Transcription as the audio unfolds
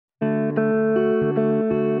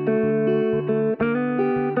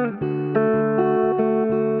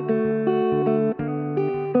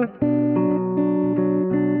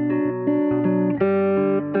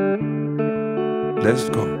Let's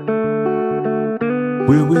go.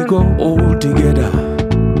 Will we go all together?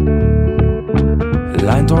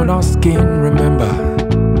 Lines on our skin, remember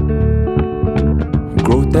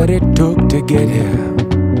growth that it took to get here.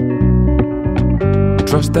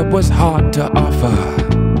 Trust that was hard to offer.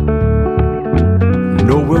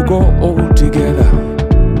 No, we'll go all together.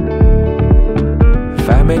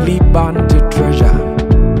 Family bond to treasure.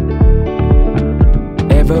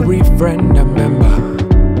 Every friend a member.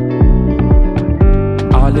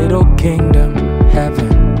 Our little kingdom, heaven.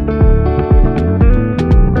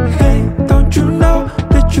 Hey, don't you know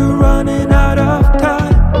that you're running out of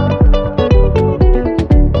time?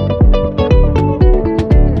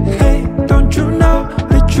 Hey, don't you know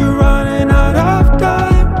that you're running out of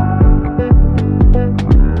time?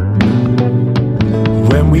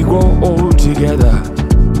 When we grow old together,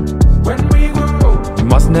 you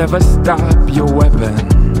must never stop your weapon.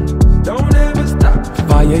 Don't ever stop.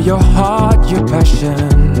 Fire your heart, your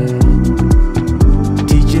passion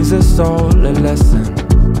teaches us all a lesson.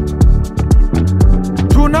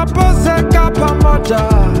 Tunapozeka pamoja,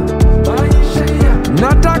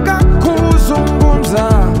 nataka kuzungumza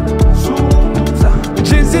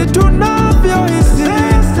jinsi tunavyohisi.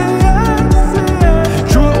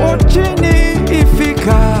 Jua chini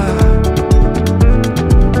ifika.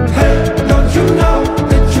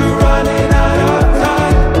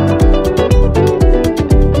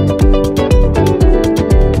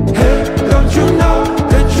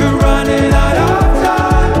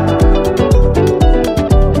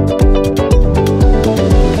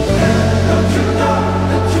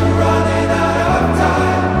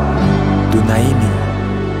 Tunaini,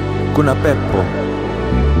 kuna pepo.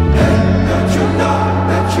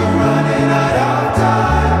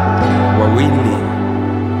 Wawili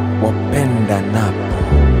wapenda napo.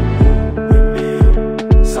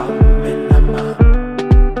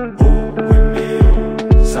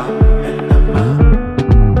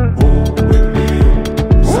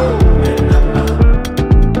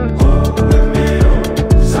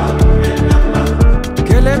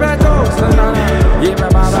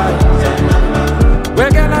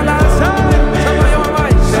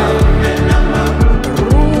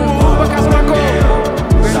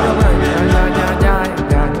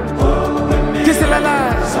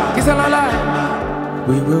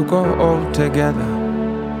 We will go all together,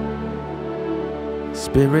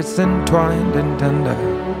 spirits entwined and tender.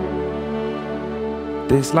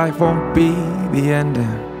 This life won't be the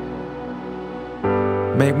ending.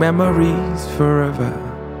 Make memories forever.